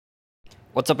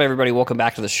What's up, everybody? Welcome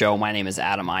back to the show. My name is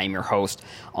Adam. I am your host.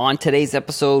 On today's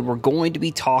episode, we're going to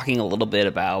be talking a little bit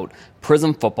about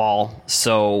Prizm football.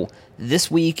 So this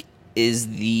week is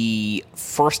the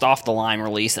first off the line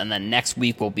release, and then next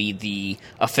week will be the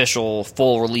official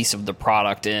full release of the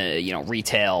product,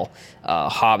 retail,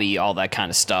 hobby, all that kind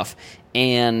of stuff.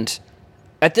 And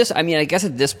I guess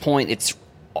at this point, it's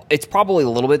probably a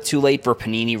little bit too late for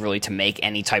Panini really to make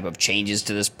any type of changes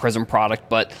to this Prizm product,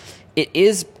 but it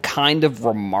is kind of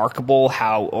remarkable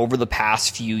how over the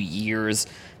past few years,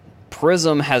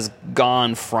 Prizm has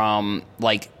gone from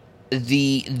like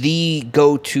the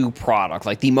go-to product,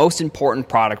 like the most important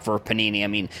product for Panini. I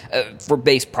mean, for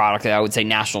base product, I would say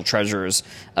National Treasures,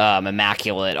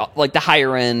 Immaculate, like the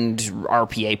higher end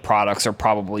RPA products are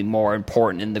probably more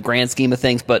important in the grand scheme of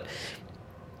things, but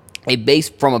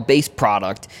from a base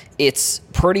product, it's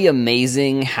pretty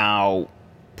amazing how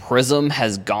Prizm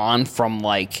has gone from,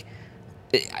 like,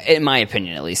 in my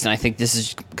opinion at least, and I think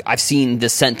I've seen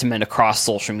this sentiment across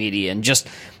social media, and just,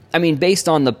 I mean, based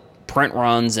on the print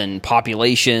runs and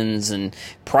populations and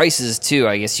prices too,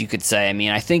 I guess you could say. I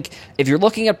mean, I think if you're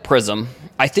looking at Prizm,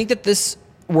 I think that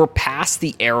we're past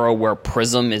the era where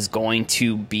Prizm is going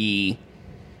to be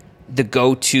the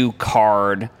go-to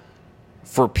card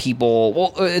for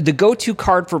people, the go-to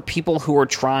card for people who are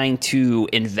trying to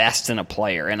invest in a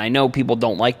player. And I know people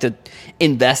don't like the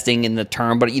investing in the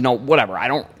term, but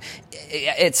whatever.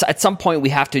 It's at some point we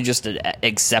have to just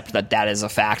accept that is a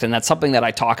fact, and that's something that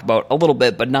I talk about a little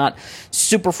bit, but not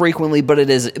super frequently. But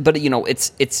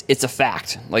it's a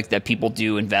fact, like, that people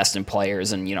do invest in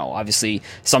players, and obviously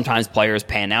sometimes players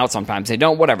pan out, sometimes they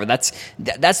don't. Whatever. That's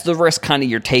the risk kind of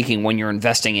you're taking when you're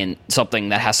investing in something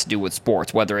that has to do with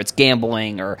sports, whether it's gambling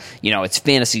or it's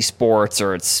fantasy sports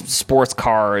or it's sports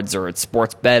cards or it's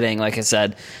sports betting, like I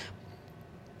said.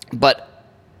 But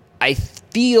I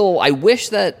wish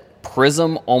that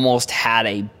Prizm almost had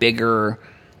a bigger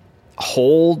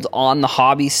hold on the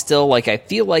hobby still. Like, I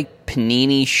feel like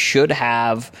Panini should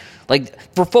have, like,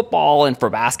 for football and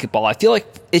for basketball, I feel like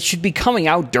it should be coming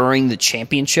out during the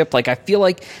championship. Like, I feel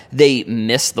like they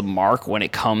missed the mark when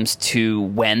it comes to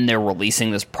when they're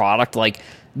releasing this product. Like,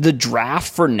 the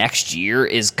draft for next year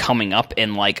is coming up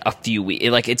in like a few weeks.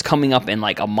 Like, it's coming up in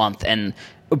like a month, and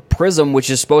Prizm, which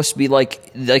is supposed to be like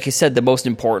I said, the most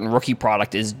important rookie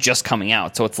product, is just coming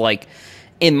out. So it's like,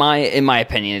 in my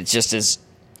opinion, it's a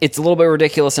little bit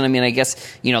ridiculous. And I mean, I guess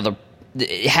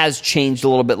it has changed a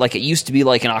little bit. Like, it used to be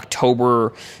like an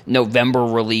October, November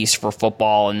release for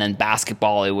football, and then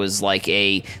basketball it was like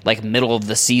a middle of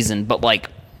the season. But like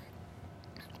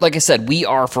I said,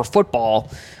 for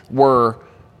football, we're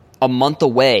a month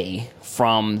away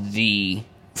from the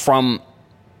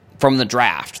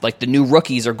draft. Like, the new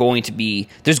rookies there's going to be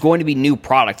new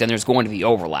product, and there's going to be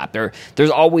overlap.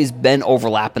 There's always been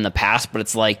overlap in the past, but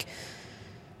it's like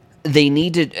they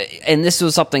need to, and this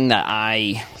was something that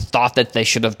I thought that they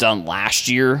should have done last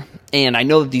year. And I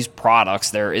know that these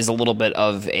products, there is a little bit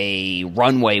of a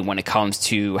runway when it comes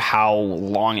to how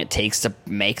long it takes to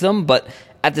make them, but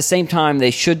at the same time, they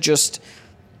should just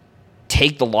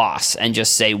take the loss and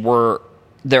just say,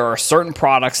 there are certain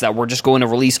products that we're just going to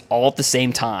release all at the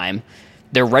same time.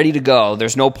 They're ready to go.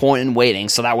 There's no point in waiting,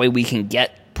 so that way we can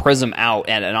get Prizm out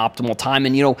at an optimal time.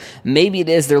 And maybe it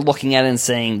is they're looking at it and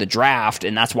saying the draft,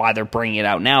 and that's why they're bringing it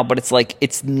out now. But it's like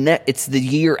it's the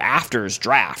year after's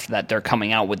draft that they're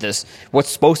coming out with this, what's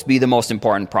supposed to be the most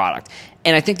important product.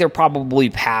 And I think they're probably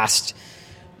past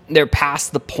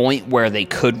the point where they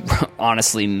could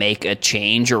honestly make a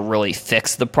change or really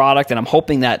fix the product. And I'm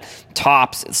hoping that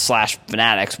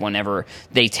Topps/Fanatics, whenever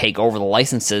they take over the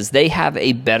licenses, they have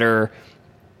a better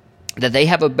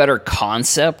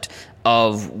concept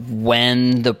of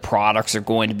when the products are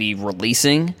going to be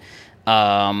releasing.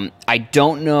 I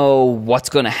don't know what's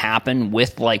going to happen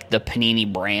with like the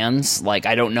Panini brands. Like,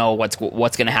 I don't know what's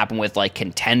going to happen with like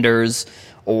Contenders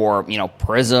or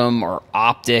Prizm or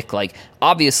Optic. Like,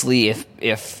 obviously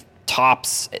if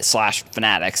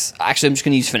Topps/Fanatics, actually I'm just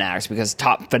going to use Fanatics because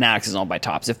Fanatics is owned by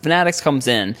Topps. If Fanatics comes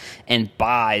in and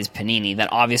buys Panini, then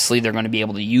obviously they're going to be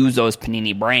able to use those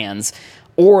Panini brands,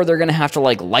 or they're going to have to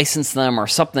like license them or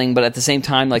something. But at the same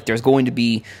time, like, there's going to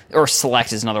be, or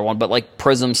Select is another one, but like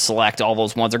Prizm, Select, all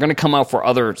those ones are going to come out for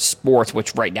other sports,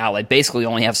 which right now they basically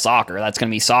only have soccer. That's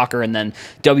going to be soccer, and then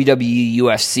WWE,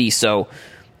 UFC. So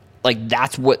like,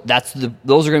 those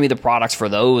are going to be the products for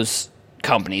those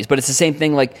companies. But it's the same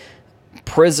thing, like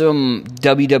Prizm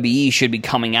WWE should be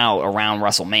coming out around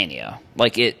WrestleMania.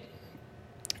 Like,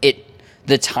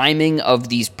 the timing of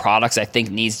these products, I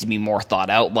think, needs to be more thought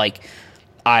out. Like,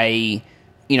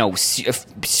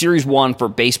 Series 1 for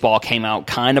baseball came out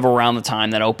kind of around the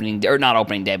time that not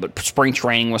opening day, but spring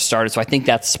training was started. So I think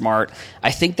that's smart.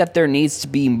 I think that there needs to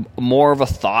be more of a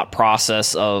thought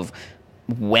process of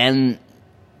when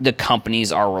the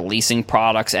companies are releasing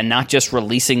products and not just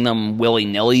releasing them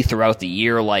willy-nilly throughout the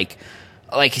year. Like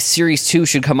Series 2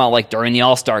 should come out like during the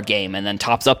All-Star game, and then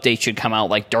Topps Update should come out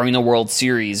like during the World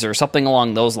Series or something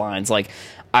along those lines. Like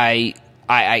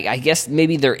I guess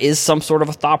maybe there is some sort of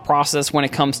a thought process when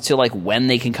it comes to like when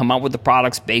they can come out with the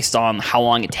products based on how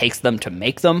long it takes them to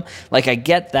make them. Like I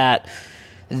get that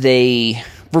I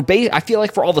feel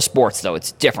like for all the sports though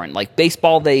it's different. Like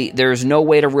baseball, there's no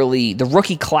way to really, the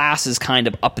rookie class is kind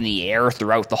of up in the air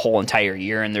throughout the whole entire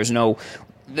year, and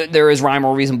there is rhyme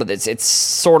or reason, but it's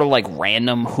sort of like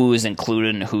random who is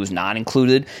included and who's not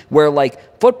included. Where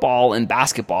like football and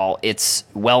basketball, it's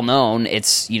well known.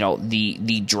 It's,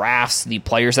 the drafts, the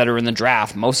players that are in the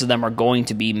draft, most of them are going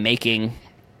to be making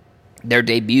their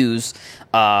debuts.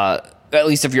 At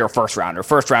least if you're a first rounder,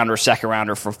 second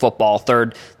rounder for football,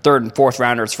 third and fourth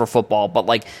rounders for football. But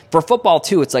like for football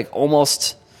too, it's like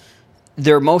almost,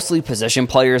 they're mostly position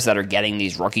players that are getting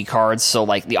these rookie cards. So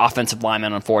like the offensive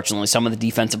linemen, unfortunately, some of the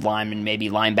defensive linemen, maybe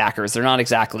linebackers, they're not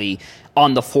exactly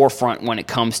on the forefront when it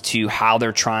comes to how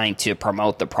they're trying to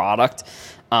promote the product.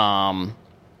 But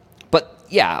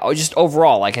yeah, just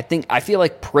overall, like I feel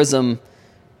like Prism,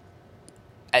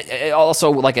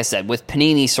 also, like I said, with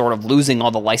Panini sort of losing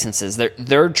all the licenses,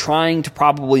 they're trying to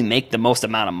probably make the most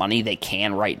amount of money they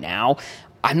can right now.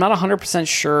 I'm not 100%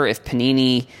 sure if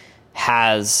Panini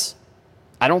has,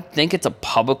 I don't think it's a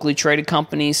publicly traded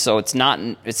company, so it's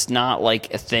not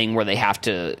like a thing where they have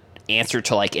to answer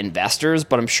to like investors,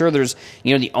 but I'm sure there's,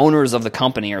 the owners of the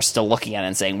company are still looking at it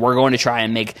and saying, we're going to try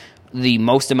and make the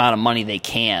most amount of money they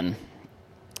can.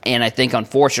 And I think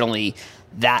unfortunately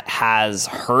that's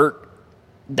hurt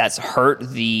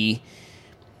the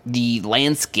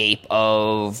landscape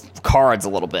of cards a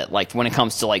little bit, like when it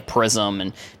comes to like Prism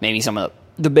and maybe some of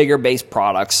the bigger base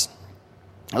products.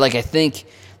 Like I think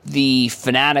the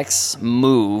Fanatics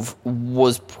move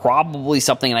was probably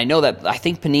something, and I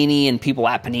think Panini and people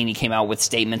at Panini came out with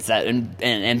statements that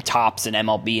and Topps and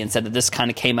MLB and said that this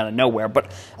kind of came out of nowhere,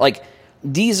 but like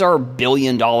these are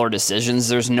billion-dollar decisions.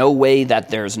 There's no way that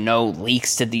there's no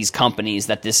leaks to these companies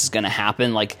that this is going to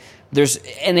happen. Like there's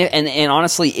and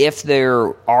honestly, if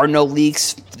there are no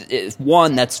leaks,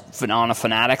 one, that's on a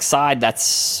Fanatics side,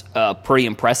 that's pretty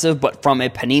impressive. But from a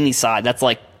Panini side, that's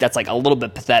like a little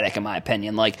bit pathetic in my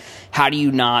opinion. Like, how do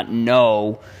you not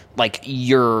know like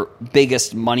your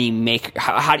biggest money maker?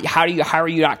 How are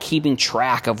you not keeping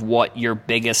track of what your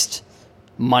biggest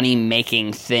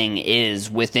money-making thing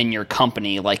is within your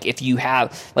company? Like if you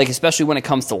have, like especially when it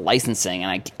comes to licensing,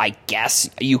 and I guess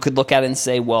you could look at it and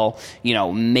say, well,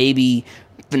 maybe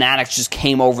Fanatics just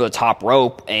came over the top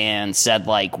rope and said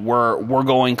like we're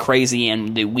going crazy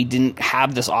and we didn't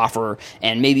have this offer,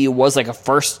 and maybe it was like a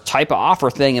first type of offer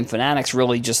thing, and Fanatics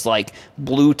really just like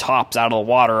blew Topps out of the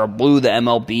water, or blew the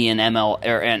MLB and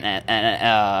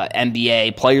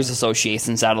NBA Players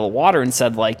Associations out of the water and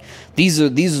said like this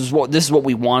is what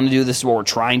we want to do, this is what we're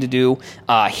trying to do.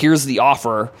 Here's the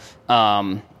offer.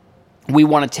 We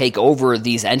want to take over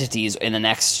these entities in the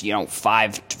next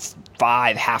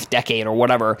five half decade or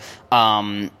whatever,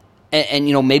 and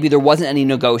maybe there wasn't any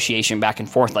negotiation back and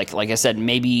forth. Like I said,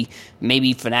 maybe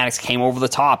Fanatics came over the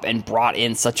top and brought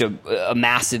in such a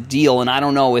massive deal, and I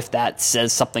don't know if that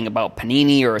says something about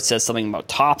Panini or it says something about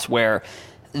Topps, where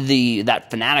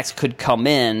that Fanatics could come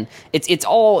in. It's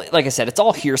all, like I said, it's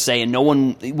all hearsay, and no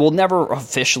one will never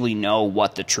officially know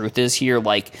what the truth is here.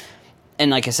 And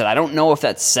like I said, I don't know if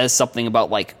that says something about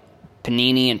like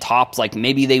Panini and Topps. Like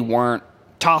maybe they weren't.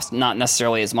 Topps not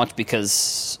necessarily as much,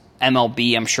 because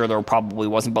MLB, I'm sure there probably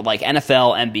wasn't, but like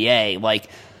NFL, NBA,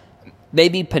 like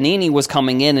maybe Panini was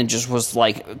coming in and just was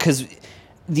like, because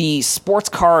the sports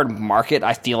card market,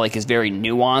 I feel like, is very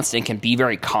nuanced and can be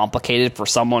very complicated for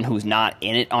someone who's not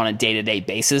in it on a day-to-day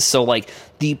basis. So like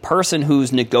the person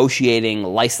who's negotiating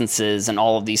licenses and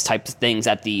all of these types of things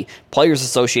at the players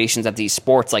associations at these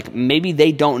sports, like maybe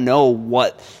they don't know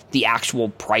what the actual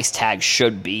price tag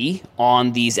should be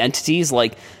on these entities.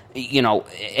 Like,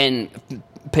 and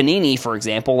Panini, for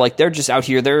example, like they're just out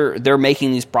here, they're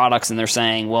making these products and they're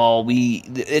saying, well,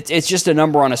 it's just a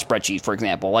number on a spreadsheet, for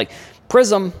example. Like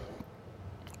Prism,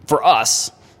 for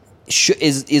us,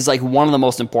 is like one of the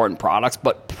most important products,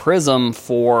 but Prism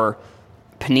for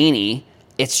Panini,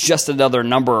 it's just another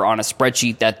number on a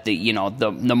spreadsheet that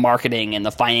the marketing and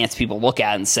the finance people look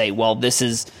at and say, well, this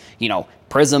is,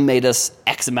 Prism made us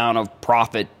X amount of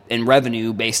profit and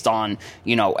revenue based on,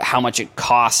 how much it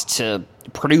costs to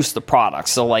produce the product.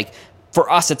 So like for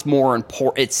us, it's more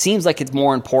important. It seems like it's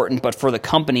more important, but for the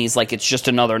companies, like it's just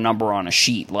another number on a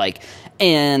sheet. Like,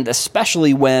 and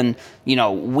especially when,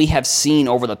 we have seen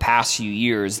over the past few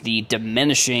years the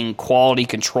diminishing quality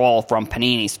control from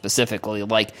Panini specifically.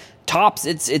 Like Topps,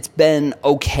 it's been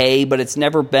okay, but it's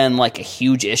never been like a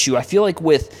huge issue. I feel like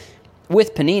with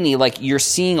Panini, like you're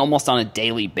seeing almost on a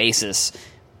daily basis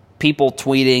people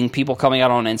tweeting, people coming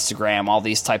out on Instagram, all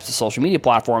these types of social media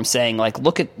platforms saying, like,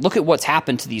 look at what's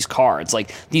happened to these cards.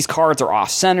 Like, these cards are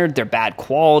off-centered, they're bad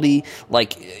quality.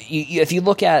 Like, if you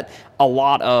look at a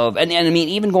lot of, and I mean,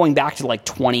 even going back to, like,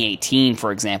 2018,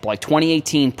 for example, like,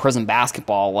 2018 Prizm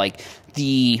Basketball, like,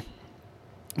 the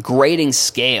grading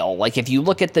scale, like, if you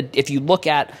look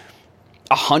at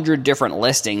 100 different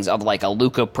listings of like a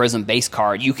Luka Prizm base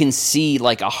card, you can see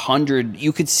like 100,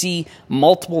 you could see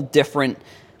multiple different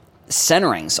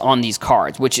centerings on these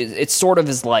cards, which it sort of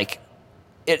is like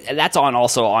that's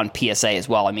also on PSA as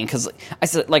well. I mean, because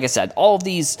like I said, all of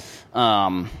these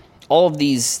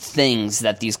things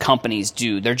that these companies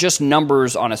do, they're just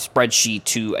numbers on a spreadsheet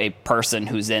to a person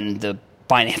who's in the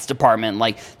finance department.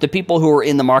 Like the people who are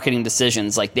in the marketing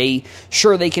decisions, like they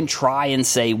can try and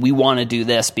say we want to do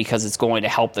this because it's going to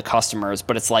help the customers,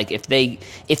 but it's like if they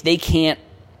can't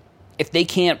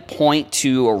point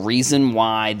to a reason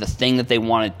why the thing that they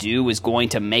want to do is going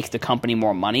to make the company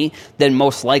more money, then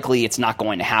most likely it's not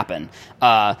going to happen.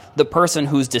 The person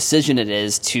whose decision it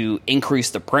is to increase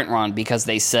the print run because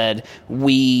they said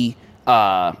we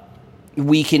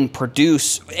can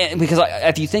produce, because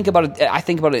if you think about it, I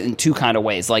think about it in two kind of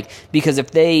ways. Like, because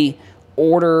if they're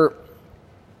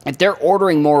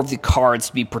ordering more of the cards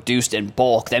to be produced in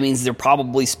bulk, that means they're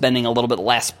probably spending a little bit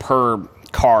less per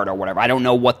card or whatever. I don't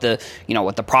know what the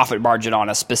profit margin on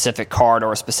a specific card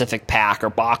or a specific pack or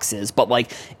box is, but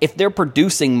like if they're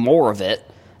producing more of it,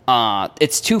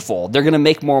 it's twofold. They're going to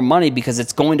make more money because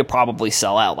it's going to probably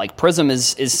sell out. Like Prizm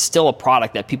is still a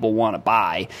product that people want to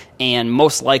buy, and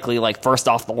most likely, like first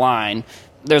off the line,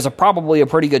 there's probably a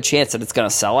pretty good chance that it's going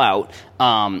to sell out.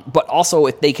 But also,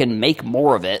 if they can make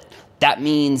more of it, that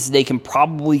means they can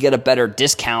probably get a better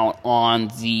discount on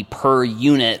the per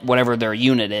unit, whatever their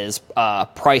unit is,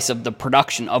 price of the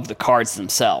production of the cards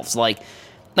themselves. Like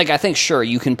I think, sure,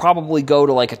 you can probably go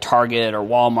to like a Target or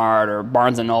Walmart or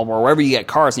Barnes & Noble or wherever you get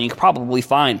cards, and you can probably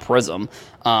find Prizm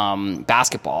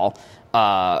basketball.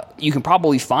 You can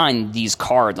probably find these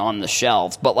cards on the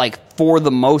shelves, but like for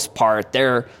the most part,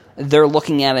 they're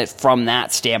looking at it from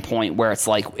that standpoint where it's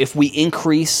like, if we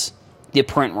increase the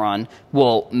print run,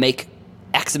 we'll make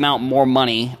X amount more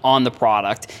money on the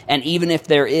product. And even if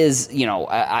there is,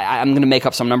 I'm going to make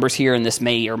up some numbers here, and this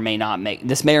may or may not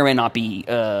be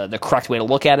the correct way to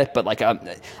look at it, but like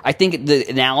I think the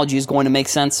analogy is going to make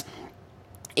sense.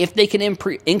 If they can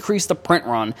increase the print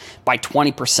run by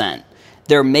 20%,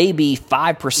 there may be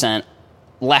 5%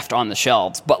 left on the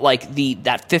shelves, but like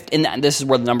and this is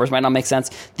where the numbers might not make sense.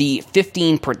 The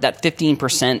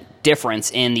 15%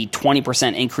 difference in the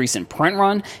 20% increase in print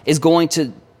run is going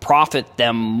to profit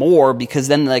them more, because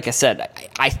then, like I said,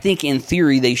 I think in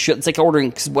theory they should. It's like ordering,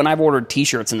 because when I've ordered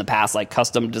t-shirts in the past, like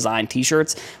custom designed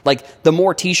t-shirts, like the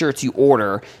more t-shirts you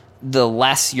order, the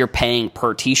less you're paying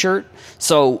per t-shirt.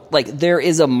 So like there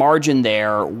is a margin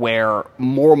there where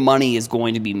more money is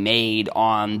going to be made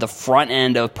on the front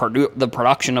end of the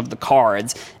production of the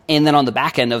cards, and then on the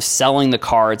back end of selling the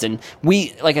cards. And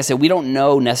like I said, we don't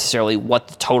know necessarily what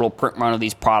the total print run of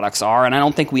these products are, and I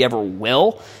don't think we ever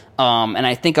will. And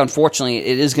I think, unfortunately,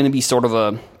 it is going to be sort of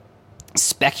a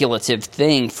speculative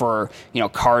thing for,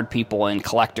 card people and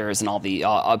collectors and all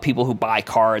the people who buy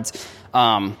cards.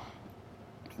 And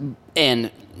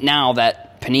now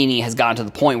that Panini has gotten to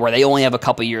the point where they only have a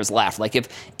couple years left, like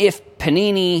if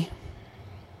Panini,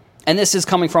 and this is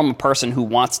coming from a person who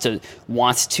wants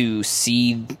to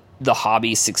see the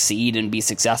hobby succeed and be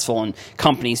successful and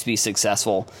companies be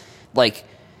successful, like,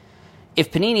 if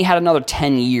Panini had another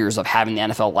 10 years of having the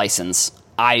NFL license,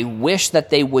 I wish that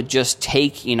they would just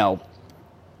take,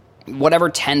 whatever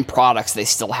 10 products they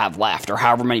still have left, or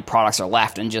however many products are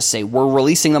left, and just say, we're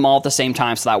releasing them all at the same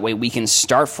time, so that way we can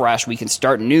start fresh, we can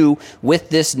start new with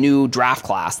this new draft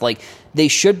class. Like, they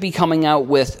should be coming out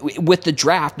with the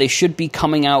draft, they should be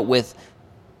coming out with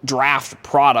draft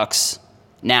products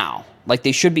now. Like,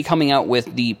 they should be coming out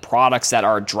with the products that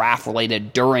are draft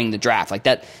related during the draft. Like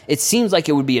that, it seems like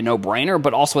it would be a no-brainer,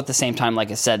 but also at the same time, like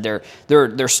I said,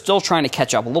 they're still trying to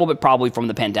catch up a little bit, probably from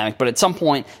the pandemic. But at some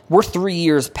point, we're 3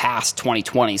 years past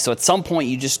 2020, so at some point,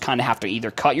 you just kind of have to either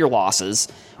cut your losses,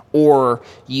 or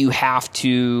you have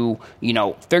to,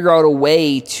 figure out a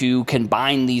way to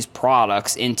combine these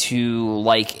products into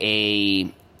like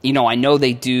a I know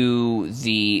they do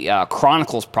the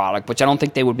Chronicles product, which I don't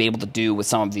think they would be able to do with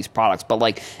some of these products. But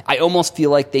like, I almost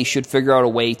feel like they should figure out a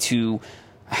way to.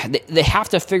 They have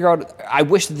to figure out. I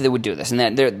wish that they would do this,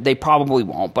 and that they probably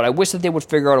won't. But I wish that they would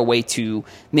figure out a way to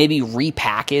maybe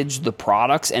repackage the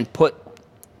products and put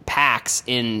packs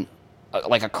in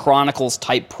like a Chronicles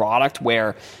type product,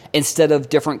 where instead of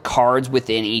different cards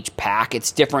within each pack,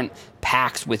 it's different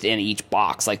packs within each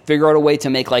box. Like, figure out a way to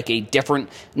make like a different,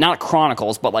 not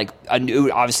Chronicles, but like a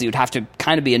new, obviously it would have to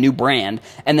kind of be a new brand,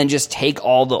 and then just take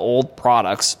all the old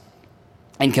products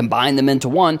and combine them into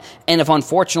one. And if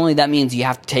unfortunately that means you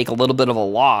have to take a little bit of a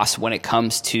loss when it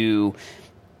comes to,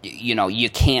 you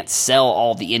can't sell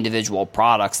all the individual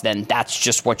products, then that's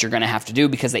just what you're going to have to do,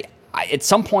 because at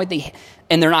some point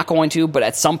and they're not going to, but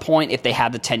at some point, if they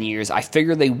had the 10 years, I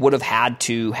figure they would have had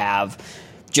to have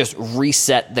just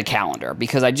reset the calendar,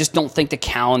 because I just don't think the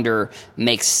calendar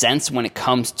makes sense when it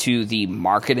comes to the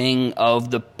marketing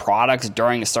of the products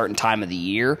during a certain time of the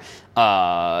year.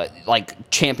 Like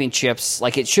championships,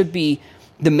 like it should be,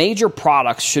 the major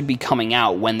products should be coming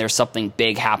out when there's something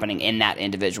big happening in that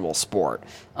individual sport.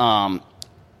 I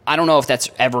don't know if that's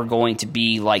ever going to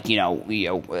be like,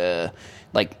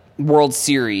 like World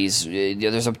Series.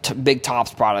 There's a big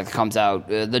Topps product that comes out.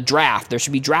 The draft, there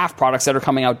should be draft products that are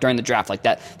coming out during the draft like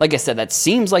that. Like I said, that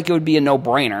seems like it would be a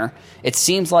no-brainer. It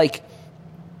seems like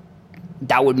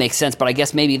that would make sense, but I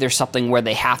guess maybe there's something where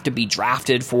they have to be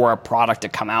drafted for a product to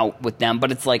come out with them.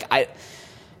 But it's like,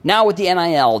 now with the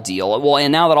NIL deal, well,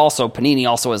 and now that also Panini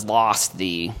also has lost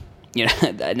the, now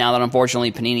that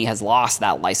unfortunately Panini has lost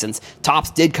that license,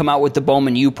 Topps did come out with the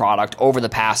Bowman U product over the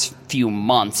past few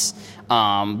months.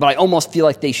 But I almost feel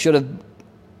like they should have,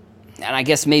 and I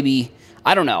guess maybe,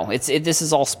 I don't know. This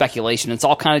is all speculation. It's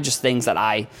all kind of just things that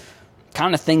I'm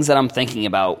thinking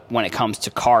about when it comes to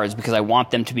cards, because I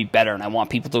want them to be better and I want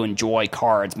people to enjoy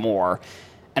cards more.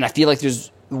 And I feel like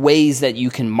there's ways that you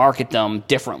can market them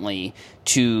differently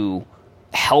to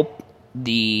help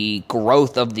the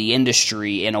growth of the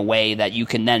industry in a way that you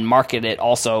can then market it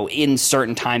also in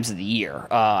certain times of the year.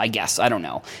 I guess, I don't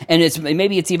know. And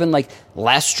maybe it's even like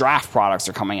less draft products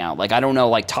are coming out. Like, I don't know,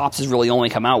 like Topps has really only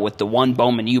come out with the one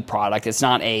Bowman U product. It's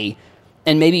not and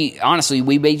maybe honestly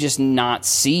we may just not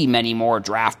see many more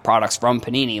draft products from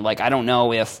Panini. Like, I don't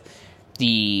know if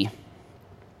the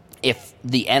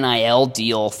NIL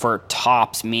deal for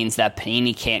Topps means that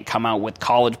Panini can't come out with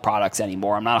college products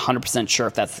anymore. I'm not 100% sure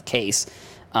if that's the case.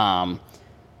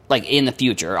 Like, in the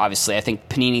future, obviously, I think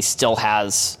Panini still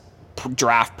has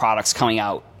draft products coming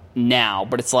out now,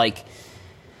 but it's like,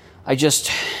 I just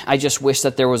wish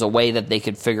that there was a way that they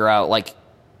could figure out, like,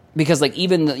 because like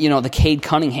even the Cade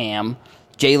Cunningham,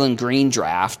 Jalen Green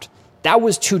draft, that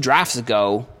was 2 drafts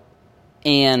ago,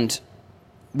 and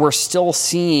we're still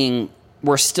seeing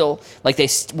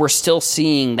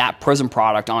that Prism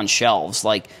product on shelves.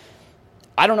 Like,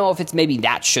 I don't know if it's maybe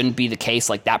that shouldn't be the case.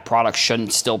 Like, that product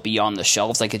shouldn't still be on the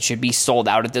shelves. Like, it should be sold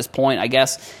out at this point, I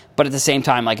guess. But at the same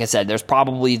time, like I said, there's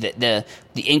probably the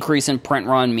increase in print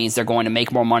run means they're going to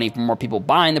make more money from more people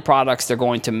buying the products. They're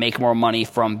going to make more money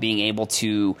from being able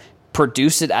to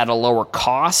produce it at a lower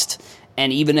cost.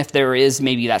 And even if there is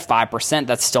maybe that 5%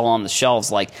 that's still on the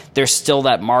shelves, like, there's still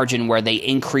that margin where they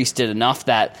increased it enough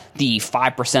that the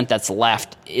 5% that's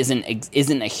left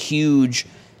isn't a huge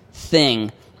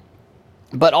thing.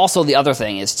 But also the other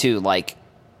thing is too, like,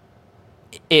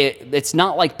 it's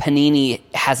not like Panini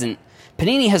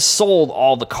has sold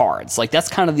all the cards. Like, that's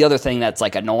kind of the other thing that's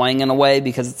like annoying in a way,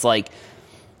 because it's like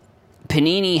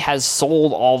Panini has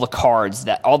sold all the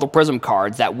Prism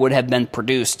cards that would have been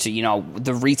produced to,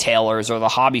 the retailers or the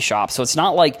hobby shops. So it's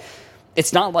not like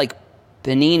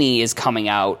Panini is coming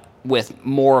out with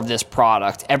more of this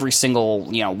product every single,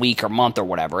 week or month or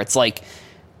whatever. It's like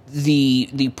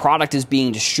the product is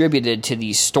being distributed to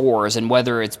these stores, and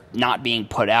whether it's not being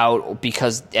put out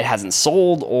because it hasn't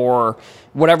sold or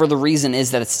whatever the reason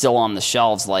is that it's still on the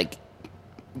shelves, like,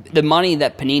 the money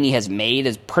that Panini has made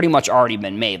has pretty much already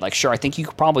been made. Like, sure, I think you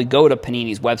could probably go to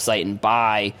Panini's website and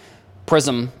buy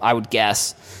Prism, I would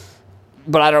guess,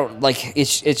 but I don't, like,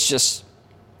 it's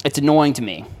annoying to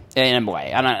me in a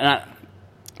way. And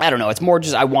I don't know. It's more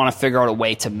just I want to figure out a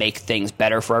way to make things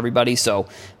better for everybody. So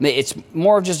it's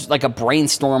more of just like a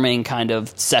brainstorming kind of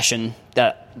session,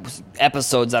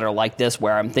 episodes that are like this,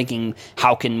 where I'm thinking,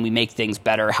 how can we make things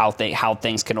better? How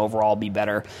things can overall be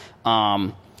better?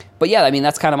 But yeah, I mean,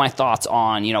 that's kind of my thoughts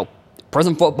on,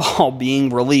 Prism football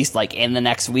being released like in the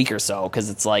next week or so,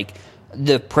 because it's like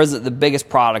the biggest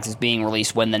product is being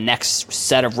released when the next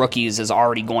set of rookies is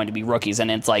already going to be rookies,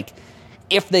 and it's like,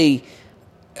 I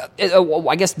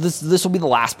guess this will be the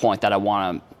last point that I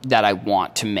want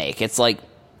to make. It's like,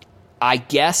 I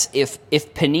guess if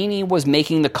Panini was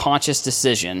making the conscious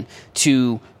decision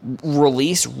to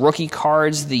release rookie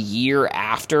cards the year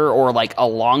after, or like a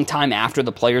long time after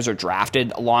the players are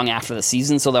drafted, long after the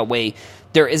season, so that way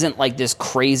there isn't like this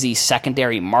crazy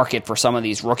secondary market for some of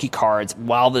these rookie cards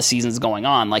while the season's going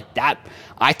on, like that,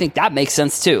 I think that makes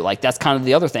sense too. Like that's kind of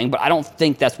the other thing, but I don't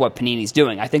think that's what Panini's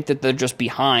doing. I think that they're just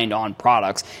behind on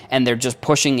products, and they're just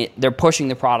pushing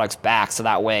the products back so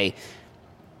that way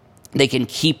they can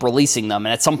keep releasing them,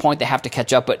 and at some point they have to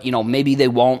catch up, but maybe they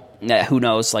won't. Who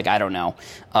knows? Like, I don't know.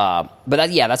 But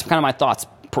that's kind of my thoughts.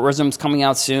 Prism's coming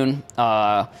out soon.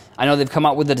 I know they've come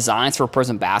out with the designs for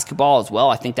Prism basketball as well.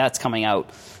 I think that's coming out,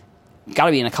 got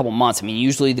to be in a couple months. I mean,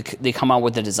 usually they come out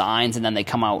with the designs and then they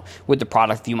come out with the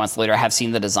product a few months later. I have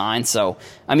seen the design, so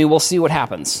I mean, we'll see what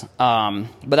happens. But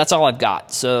that's all I've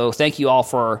got. So thank you all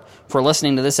for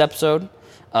listening to this episode.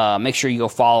 Make sure you go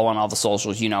follow on all the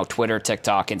socials, Twitter,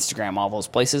 TikTok, Instagram, all those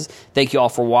places. Thank you all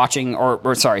for watching,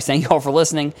 thank you all for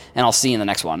listening, and I'll see you in the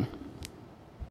next one.